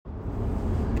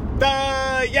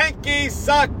The Yankees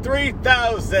Suck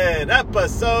 3000,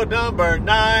 episode number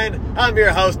 9. I'm your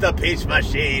host, the Peach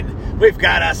Machine. We've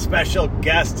got a special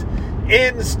guest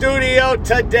in studio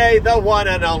today, the one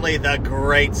and only, the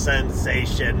great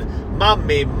sensation,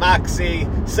 Mommy Moxie.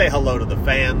 Say hello to the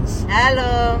fans.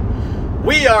 Hello.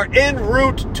 We are en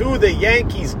route to the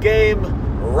Yankees game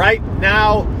right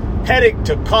now, heading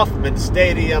to Kauffman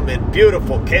Stadium in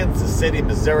beautiful Kansas City,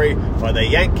 Missouri, for the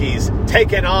Yankees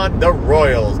taking on the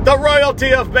Royals. The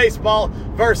royalty of baseball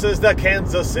versus the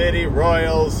Kansas City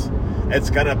Royals.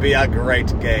 It's going to be a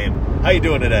great game. How you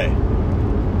doing today?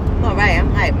 I'm all right.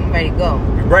 I'm hyped. I'm ready to go.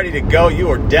 You're ready to go?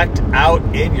 You are decked out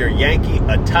in your Yankee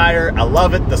attire. I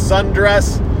love it. The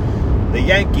sundress, the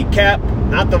Yankee cap,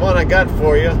 not the one I got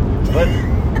for you, but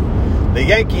the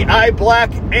Yankee eye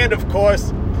black, and of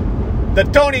course, the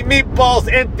Tony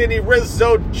Meatballs Anthony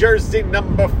Rizzo jersey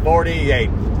number 48.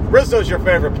 Rizzo's your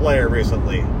favorite player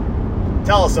recently.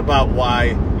 Tell us about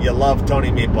why you love Tony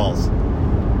Meatballs.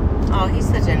 Oh, he's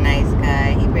such a nice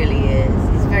guy. He really is.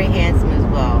 He's very handsome as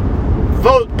well.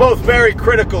 Both very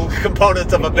critical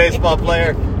components of a baseball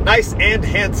player. Nice and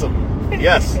handsome.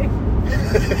 Yes.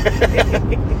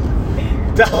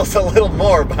 Tell us a little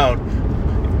more about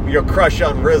your crush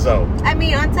on Rizzo. I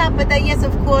mean, on top of that, yes,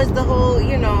 of course, the whole,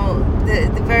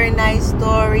 the very nice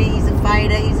story. He's a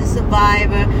fighter. He's a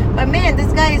survivor. But, man,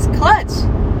 this guy is clutch.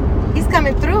 He's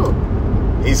coming through.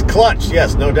 He's clutch,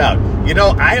 yes, no doubt. You know,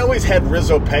 I always had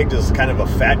Rizzo pegged as kind of a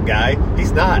fat guy.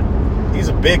 He's not. He's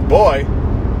a big boy,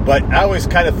 but I always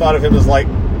kind of thought of him as like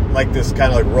this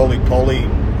kind of like roly-poly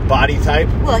body type.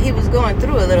 Well, he was going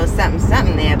through a little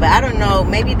something there, but I don't know.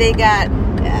 Maybe they got...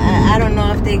 I don't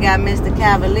know if they got Mr.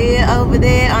 Cavalier over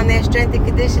there on their strength and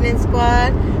conditioning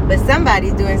squad, but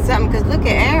somebody's doing something, because look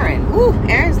at Aaron. Ooh,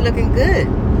 Aaron's looking good.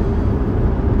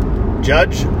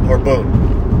 Judge or Boone?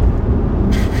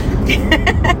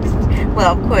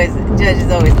 Well, of course, Judge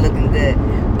is always looking good,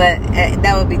 but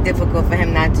that would be difficult for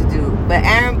him not to do. But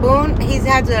Aaron Boone, he's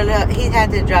had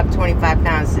to drop 25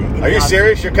 pounds. Are you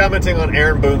serious? You're commenting on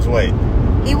Aaron Boone's weight?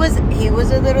 He was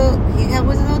a little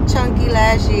chunky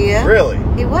last year. Really?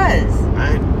 He was.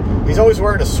 He's always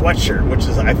wearing a sweatshirt, which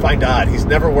is I find odd. He's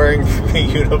never wearing a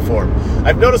uniform.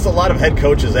 I've noticed a lot of head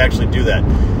coaches actually do that.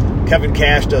 Kevin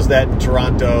Cash does that in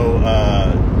Toronto.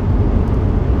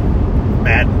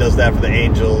 Madden does that for the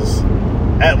Angels.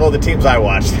 Well, the teams I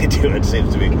watch, they do. It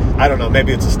seems to be. I don't know.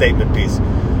 Maybe it's a statement piece.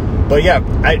 But yeah,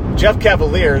 Jeff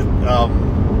Cavalier.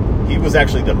 He was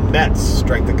actually the Mets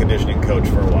strength and conditioning coach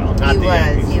for a while, not the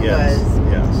Yankees. He was.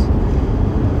 Yes.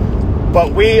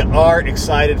 But we are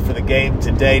excited for the game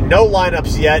today. No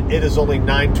lineups yet. It is only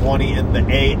 9:20 in the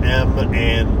a.m.,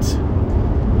 and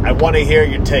I want to hear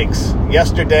your takes.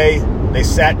 Yesterday, they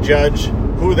sat Judge.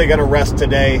 Who are they going to rest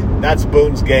today? That's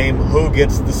Boone's game. Who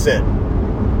gets the sit?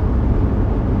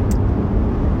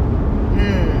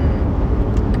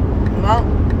 Well,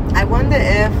 I wonder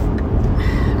if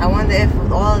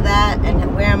with all of that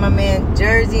and wearing my man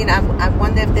jersey, and I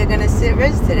wonder if they're going to sit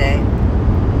Riz today.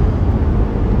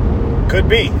 Could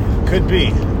be.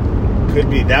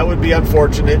 That would be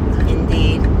unfortunate.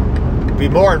 Indeed. It'd be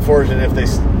more unfortunate if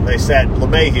they sat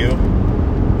LeMahieu.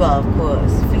 Well, of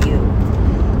course, for you.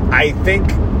 I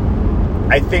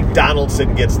think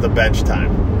Donaldson gets the bench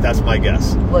time. That's my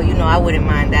guess. Well, I wouldn't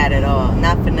mind that at all.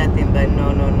 Not for nothing, but no.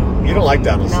 You don't like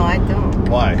Donaldson? No, I don't.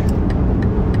 Why?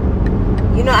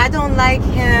 I don't like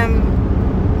him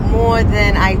more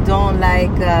than I don't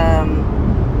like,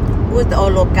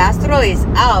 Lo Castro is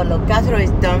out. Lo Castro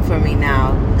is done for me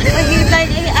now. But he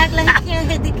act like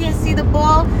he can't see the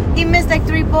ball. He missed like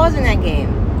 3 balls in that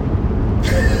game.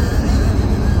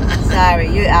 Sorry,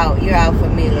 you're out. You're out for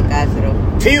me, Lo Castro.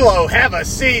 Tilo, have a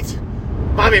seat.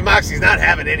 Mommy Moxie's not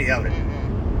having any of it.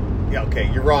 Mm-hmm. Yeah, okay,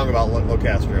 you're wrong about Lo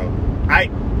Castro.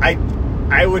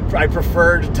 I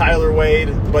preferred Tyler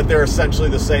Wade, but they're essentially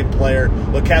the same player.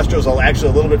 Lo Castro's actually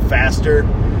a little bit faster,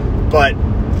 but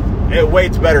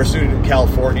Wade's better suited in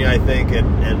California, I think,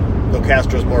 and Lo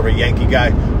Castro's more of a Yankee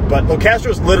guy. But Lo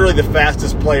Castro's literally the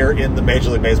fastest player in the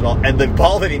Major League Baseball, and the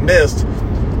ball that he missed,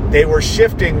 they were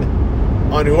shifting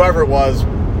on whoever it was,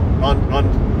 on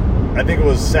I think it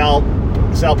was Sal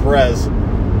Perez.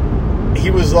 He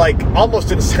was like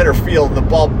almost in center field, and the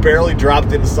ball barely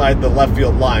dropped inside the left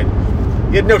field line.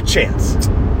 He had no chance.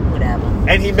 Whatever.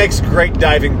 And he makes great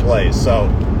diving plays. So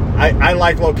I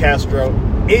like Lo Castro.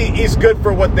 He's good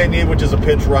for what they need, which is a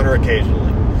pinch runner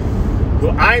occasionally. Who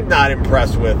I'm not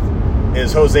impressed with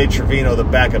is Jose Trevino, the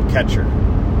backup catcher.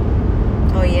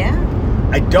 Oh, yeah?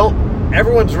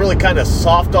 Everyone's really kind of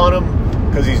soft on him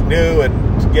because he's new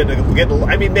and getting.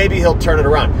 I mean, maybe he'll turn it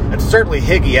around. And certainly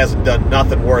Higgy hasn't done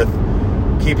nothing worth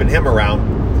keeping him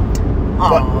around.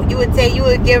 Oh, you would say you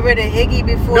would get rid of Higgy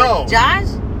before Josh?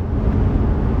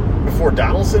 Before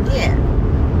Donaldson? Yeah.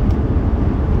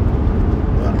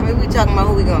 I mean, we're talking about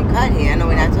who we're going to cut here. I know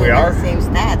we're not talking about the same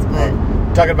stats, but...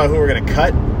 Talking about who we're going to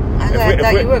cut? I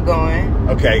thought you were going.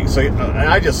 Okay, so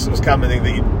I just was commenting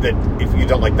that if you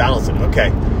don't like Donaldson.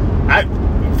 Okay.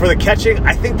 For the catching,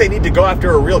 I think they need to go after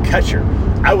a real catcher.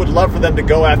 I would love for them to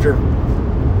go after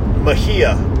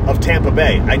Mejia of Tampa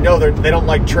Bay. I know they don't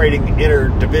like trading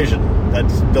interdivision. That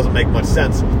doesn't make much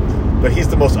sense. But he's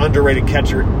the most underrated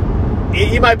catcher.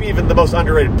 He might be even the most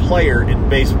underrated player in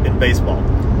baseball.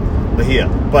 Mejia.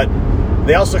 But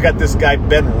they also got this guy,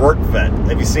 Ben Rortvedt.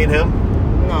 Have you seen him?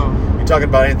 No. You're talking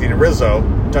about Anthony Rizzo.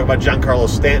 You're talking about Giancarlo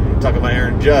Stanton. You're talking about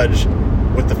Aaron Judge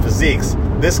with the physiques.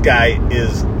 This guy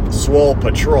is swole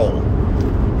patrol.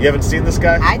 You haven't seen this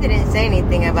guy? I didn't say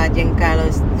anything about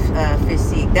Giancarlo's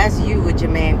physique. That's you with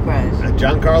your man crush.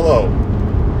 Giancarlo.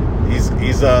 He's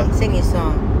Sing your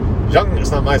song.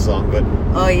 It's not my song, but...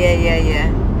 Oh,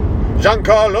 yeah.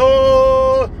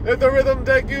 Giancarlo, let the rhythm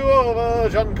take you over,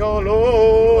 Giancarlo.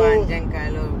 Go on,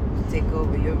 Giancarlo, take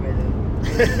over your rhythm.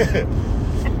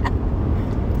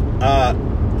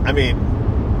 I mean,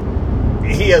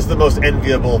 he has the most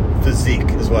enviable physique,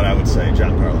 is what I would say,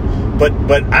 Giancarlo.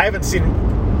 But I haven't seen...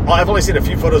 I've only seen a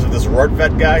few photos of this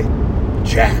Rortvedt guy.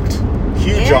 Jacked.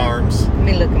 Huge arms. Let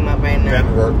me look him up right now. Ben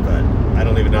Rortvedt. I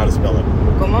don't even know how to spell it.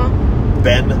 Come on.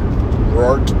 Ben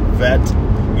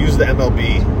Rortvedt. Use the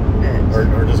MLB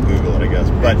or just Google it, I guess.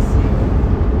 But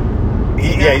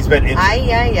he's been injured.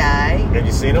 Have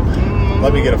you seen him? Mm-hmm.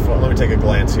 Let me get a phone. Let me take a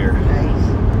glance here. Nice.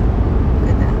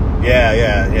 Good now.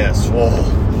 Yeah. Swole.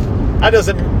 That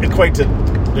doesn't equate to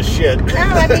the shit. No,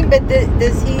 I mean, but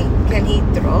can he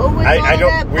throw with I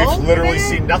don't. that We've bulk literally there?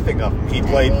 seen nothing of him. He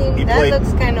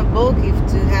looks kind of bulky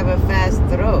to have a fast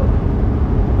throw.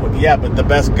 Well, yeah, but the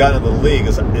best gun in the league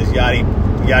is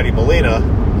Yadi Molina.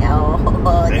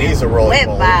 And he's a rolling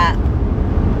ball.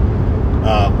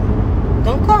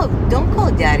 Don't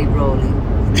call Daddy Rolly.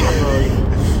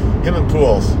 Him and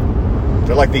Pools.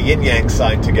 They're like the yin yang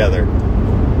sign together.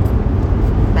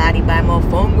 Body by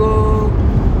Mofongo.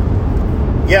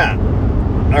 Yeah.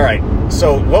 All right.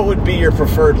 So, what would be your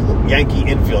preferred Yankee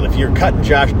infield if you're cutting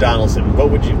Josh Donaldson? How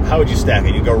would you stack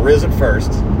it? You go Riz at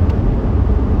first.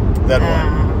 Then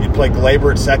what? You'd play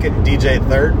Glaber at second, and DJ at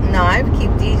third. No, I'd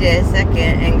keep DJ at second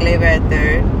and Glaber at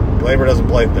third. Glaber doesn't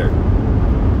play third.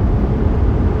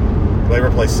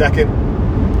 Glaber plays second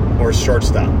or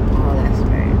shortstop. Oh, that's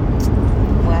right.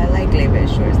 Well, I like Glaber at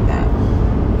shortstop.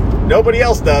 Nobody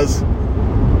else does.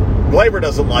 Glaber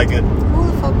doesn't like it. Who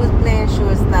the fuck was playing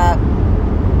shortstop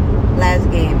last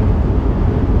game?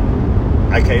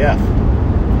 IKF.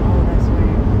 Oh, that's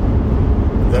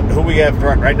right. Who we have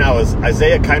right now is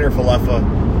Isaiah Kiner-Falefa,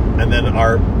 and then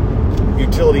our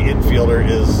utility infielder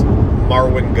is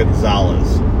Marwin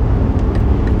Gonzalez.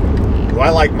 Who I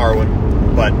like Marwin,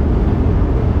 but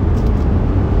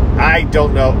I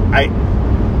don't know.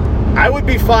 I would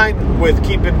be fine with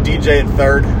keeping DJ at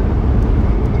third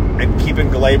and keeping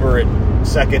Glaber at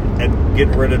second and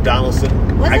getting rid of Donaldson.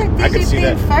 Wasn't DJ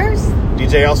playing first?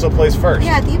 DJ also plays first.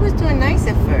 Yeah, he was doing nice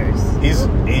at first.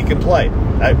 He can play,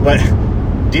 but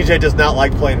DJ does not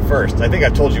like playing first. I think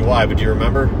I've told you why, but do you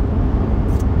remember?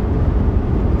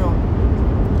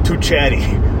 No. Too chatty.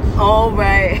 Oh,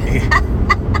 right.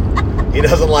 He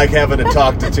doesn't like having to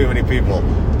talk to too many people.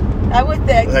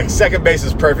 Second base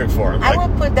is perfect for him. I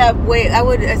would put that way. I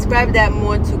would ascribe that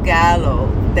more to Gallo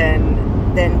than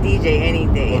DJ any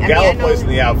day. Well, Gallo plays in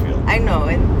the outfield. I know,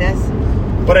 and that's.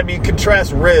 But I mean,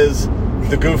 contrast Riz,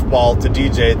 the goofball, to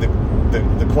DJ,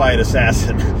 the quiet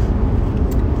assassin.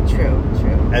 True.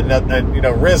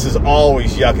 And Riz is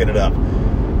always yucking it up.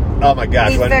 Oh my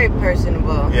gosh, he's very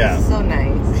personable. Yeah, he's so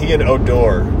nice. He and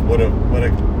Odor would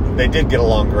have. They did get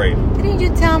along great. Didn't you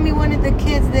tell me one of the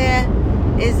kids there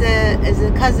is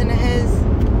a cousin of his?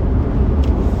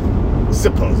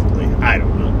 Supposedly, I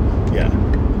don't know. Yeah.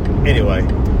 Anyway,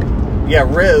 yeah,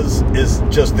 Riz is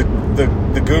just the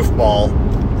goofball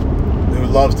who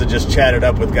loves to just chat it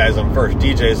up with guys on first.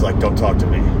 DJ's like, don't talk to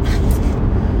me.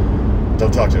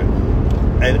 Don't talk to me.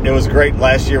 And it was great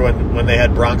last year when they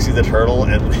had Bronxy the Turtle,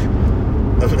 and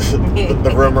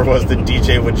the rumor was that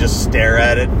DJ would just stare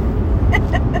at it.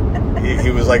 He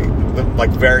was like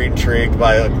very intrigued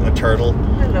by a turtle.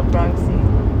 I love Bronxy.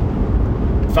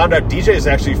 Found out DJ is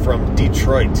actually from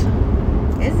Detroit.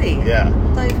 Is he? Yeah.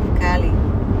 I thought he was from Cali.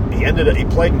 He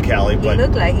played in Cali, but he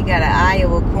looked like he got an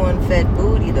Iowa corn-fed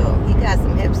booty though. He got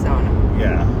some hips on him.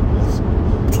 Yeah.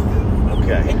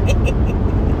 Okay.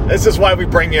 This is why we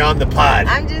bring you on the pod.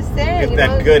 I'm just saying. Get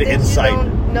that good insight. You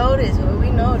don't notice what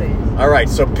we notice. All right,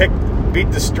 so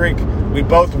beat the streak we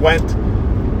both went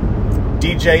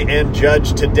DJ and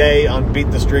Judge today on Beat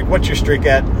the Streak. What's your streak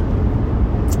at? You're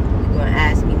going to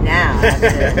ask me now.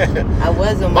 I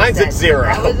was almost Mine's at 0.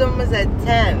 I was almost at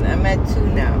 10. I'm at 2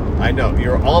 now. I know.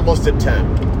 You're almost at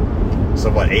 10.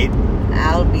 So what, 8?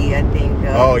 I'll be, I think.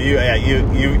 Oh, you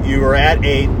were at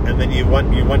 8, and then you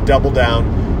went double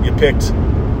down. You picked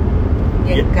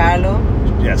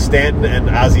Giancarlo. Yeah, Stanton and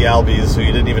Ozzie Albies, who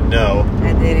you didn't even know.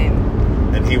 I didn't.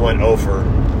 And he went over.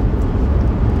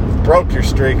 Broke your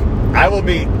streak. I will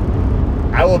be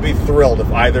thrilled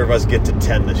if either of us get to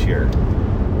 10 this year.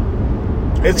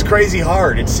 It's crazy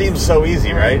hard. It seems so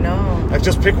easy, right? I know. Like,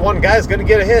 just pick one guy's going to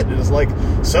get a hit. And it's like,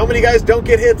 so many guys don't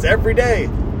get hits every day.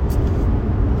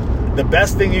 The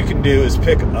best thing you can do is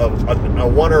pick a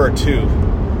 1 or a 2,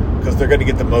 because they're going to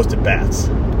get the most at bats.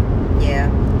 Yeah.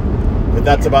 But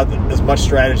that's about as much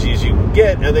strategy as you can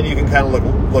get, and then you can kind of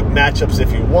look matchups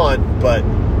if you want, but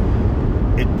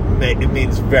it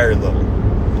means very little.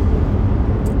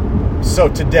 So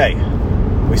today,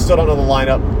 we still don't know the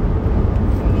lineup.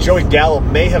 Joey Gallo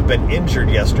may have been injured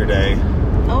yesterday.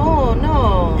 Oh,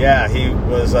 no. Yeah, he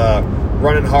was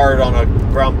running hard on a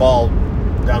ground ball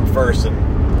down first, and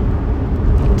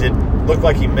did look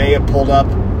like he may have pulled up.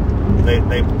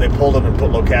 They pulled him and put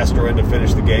Locastro in to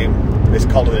finish the game. They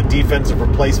called it a defensive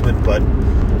replacement, but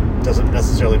doesn't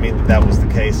necessarily mean that was the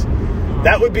case.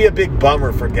 That would be a big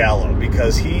bummer for Gallo,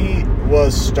 because he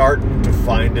was starting to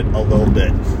find it a little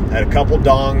bit. Had a couple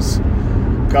dongs,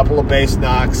 a couple of base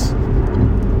knocks.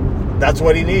 That's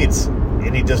what he needs.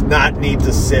 And he does not need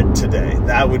to sit today.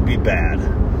 That would be bad.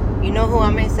 You know who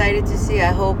I'm excited to see?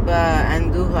 I hope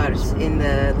Andujar's in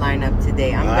the lineup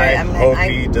today. I hope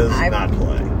he does not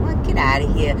play. Well, get out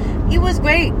of here. He was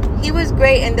great.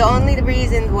 And the only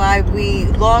reason why we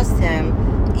lost him,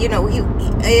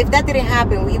 if that didn't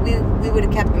happen, we would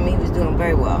have kept him. He was doing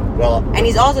very well. And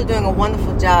he's also doing a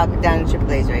wonderful job down in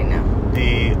AAA's right now.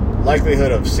 The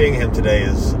likelihood of seeing him today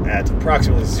is at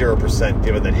approximately 0%,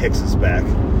 given that Hicks is back.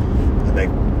 And they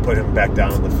put him back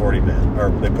down on the 40-man, or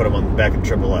they put him back in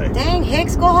AAA. Dang,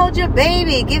 Hicks, go hold your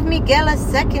baby. Give Miguel a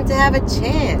second to have a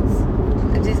chance.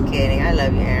 I'm just kidding. I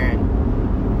love you, Aaron.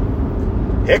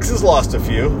 Hicks has lost a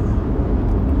few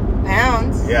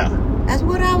pounds. Yeah. That's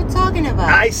what I was talking about.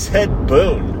 I said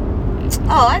Boone.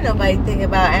 Oh, I know think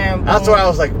about Aaron Boone. That's what I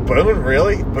was like, Boone?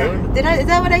 Really? Boone? Is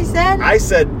that what I said? I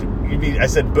said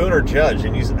Boone or Judge,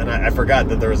 and I forgot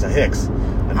that there was a Hicks.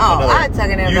 I was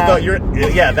talking about... You thought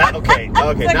okay.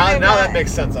 Okay, now that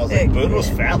makes sense. I was like, Boone was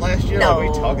fat last year? No. What are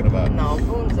you talking about? No,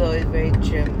 Boone's always very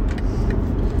trim.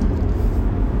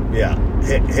 Yeah,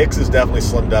 Hicks is definitely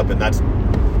slimmed up, and that's...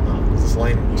 is this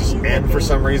lane just end for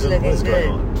some reason? What is going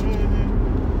on? Mm-hmm.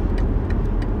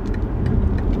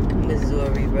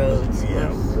 Missouri roads.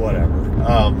 Yeah, whatever.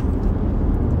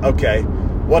 Okay,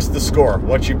 what's the score?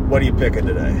 What are you picking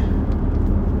today?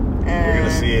 We're going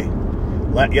to see...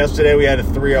 Yesterday we had a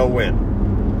 3-0 win.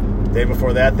 The day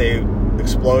before that they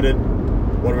exploded.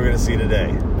 What are we going to see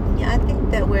today? Yeah, I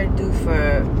think that we're due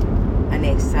for an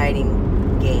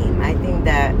exciting game. I think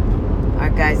that our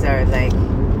guys are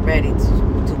ready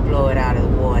to blow it out of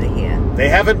the water here. They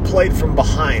haven't played from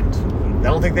behind. I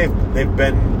don't think they've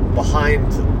been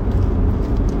behind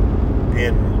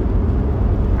in.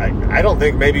 I don't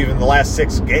think maybe even the last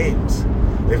 6 games.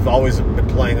 They've always been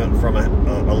playing from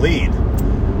a lead.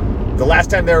 The last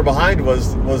time they were behind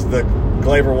was the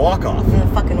Glaber walk-off. The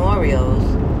fucking Orioles.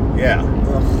 Yeah.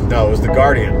 Ugh. No, it was the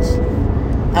Guardians.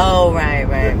 Oh, right.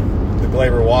 The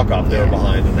Glaber walk-off, they were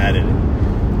behind, and that ended.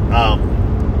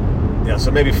 So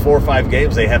maybe 4 or 5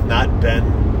 games they have not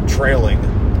been trailing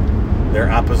their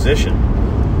opposition.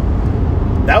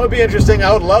 That would be interesting.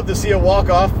 I would love to see a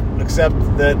walk-off, except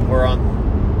that we're on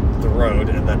the road,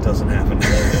 and that doesn't happen.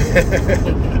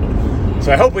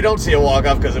 So I hope we don't see a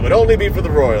walk-off, because it would only be for the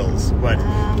Royals. But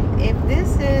if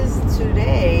this is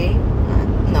today,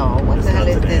 no, what the hell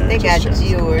is this? They got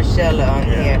Gio Urshela on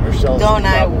here. Urshela's don't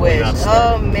I wish?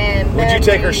 Oh man, would you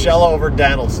take Urshela over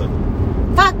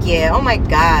Donaldson? Fuck yeah! Oh my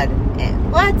god,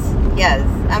 what? Yes,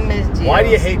 I miss Gio. Why do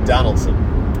you hate Donaldson?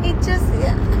 He just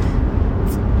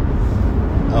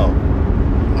Oh,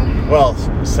 well,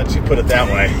 since you put it that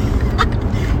way,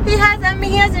 he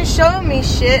hasn't shown me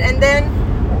shit, and then.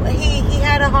 He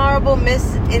had a horrible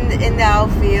miss in the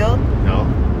outfield. No.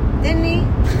 Didn't he?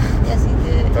 Yes, he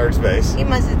did. Third base. He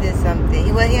must have did something.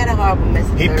 He had a horrible miss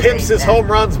in He third pimps base his home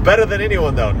runs better than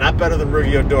anyone, though. Not better than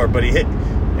Rudy Odor, but he hit...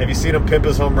 Have you seen him pimp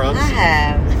his home runs? I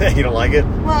have. You don't like it?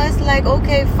 Well, it's like,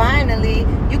 okay, finally,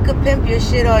 you could pimp your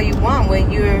shit all you want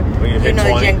when you're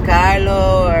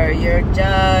Giancarlo or your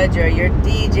Judge or your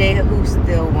DJ, who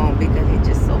still won't because he's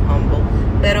just so humble.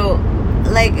 But,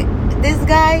 this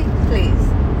guy... please.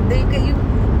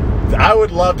 I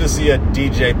would love to see a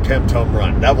DJ pimped home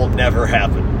run. That will never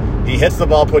happen. He hits the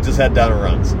ball, puts his head down, and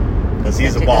runs. Because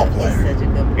he's a ball player. He's such a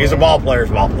good player. He's a ball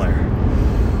player's ball player.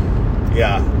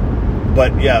 Yeah.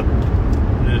 But, yeah,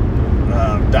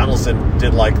 Donaldson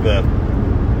did like the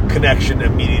connection,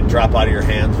 immediate drop out of your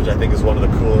hands, which I think is one of the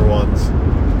cooler ones.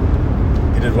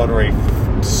 He did one where he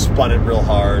spun it real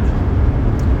hard.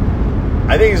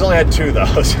 I think he's only had 2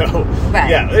 though, so right.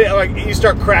 Yeah, like you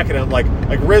start cracking him, like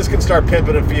Riz can start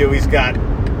pimping a few. He's got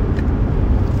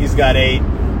 8.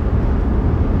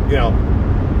 You know,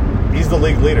 he's the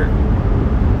league leader.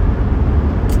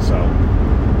 So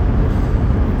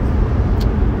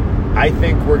I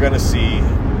think we're gonna see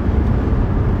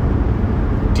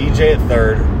DJ at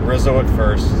third, Rizzo at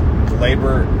first,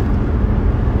 Glaber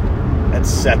at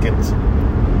second,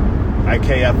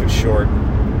 IKF at short,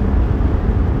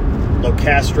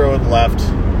 Locastro in left,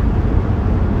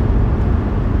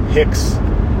 Hicks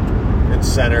in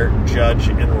center, Judge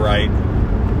in right,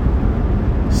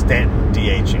 Stanton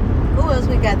DHing. Who else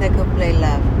we got that could play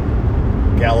left?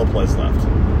 Gallo plays left.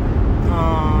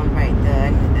 Oh, right. I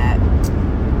knew that.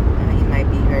 He might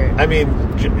be hurt. I mean,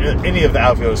 any of the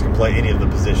outfielders can play any of the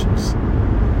positions.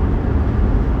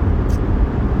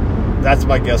 That's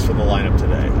my guess for the lineup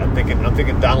today. I'm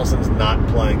thinking Donaldson's not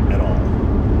playing at all.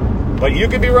 But you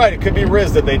could be right. It could be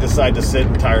Riz that they decide to sit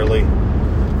entirely.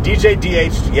 DJ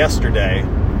DH'd yesterday,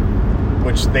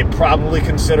 which they probably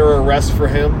consider a rest for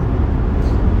him.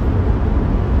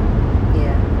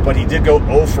 Yeah. But he did go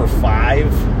 0 for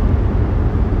 5,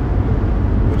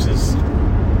 which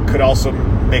could also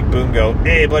make Boone go,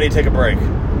 hey, buddy, take a break.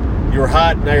 You were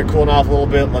hot, now you're cooling off a little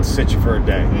bit, let's sit you for a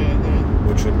day. Mm-hmm.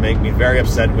 Which would make me very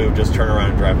upset and we would just turn around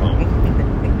and drive home.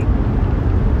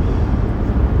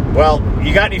 Well,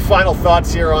 you got any final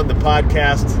thoughts here on the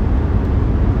podcast?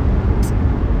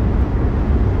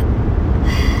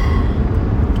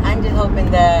 I'm just hoping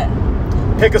that...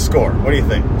 Pick a score. What do you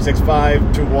think?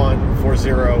 6-5, 2-1,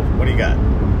 4-0? What do you got?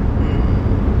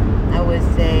 I would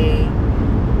say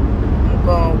I'm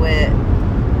going with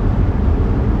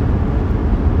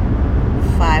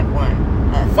 5-1.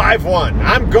 5-1.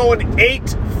 I'm going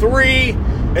 8-3.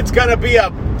 It's going to be a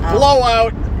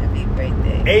blowout. That'd be a great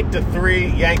day.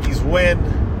 8-3. Yankees win.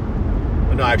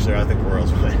 Well, no, actually, I think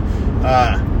Royals win.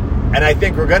 And I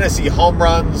think we're going to see home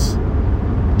runs.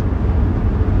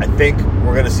 I think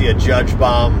we're going to see a Judge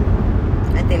bomb.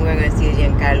 I think we're going to see a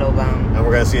Giancarlo bomb. And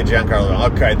we're going to see a Giancarlo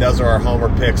bomb. Okay, those are our homer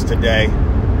picks today.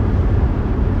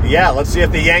 Yeah, let's see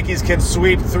if the Yankees can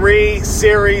sweep 3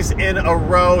 series in a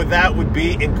row. That would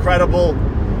be incredible.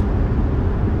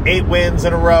 8 wins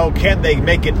in a row. Can they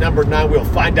make it number 9? We'll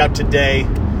find out today.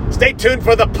 Stay tuned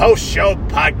for the post-show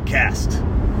podcast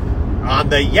on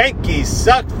the Yankees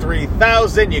Suck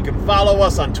 3000. You can follow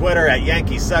us on Twitter at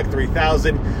Yankees Suck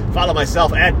 3000. Follow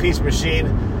myself at Peace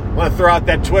Machine. Want to throw out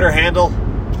that Twitter handle?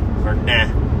 Or nah?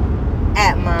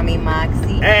 At Mommy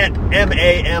Moxie. At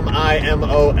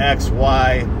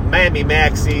MAMIMOXY. Mammy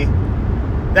Maxie.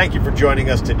 Thank you for joining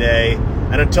us today.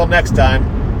 And until next time,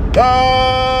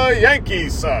 the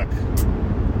Yankees suck.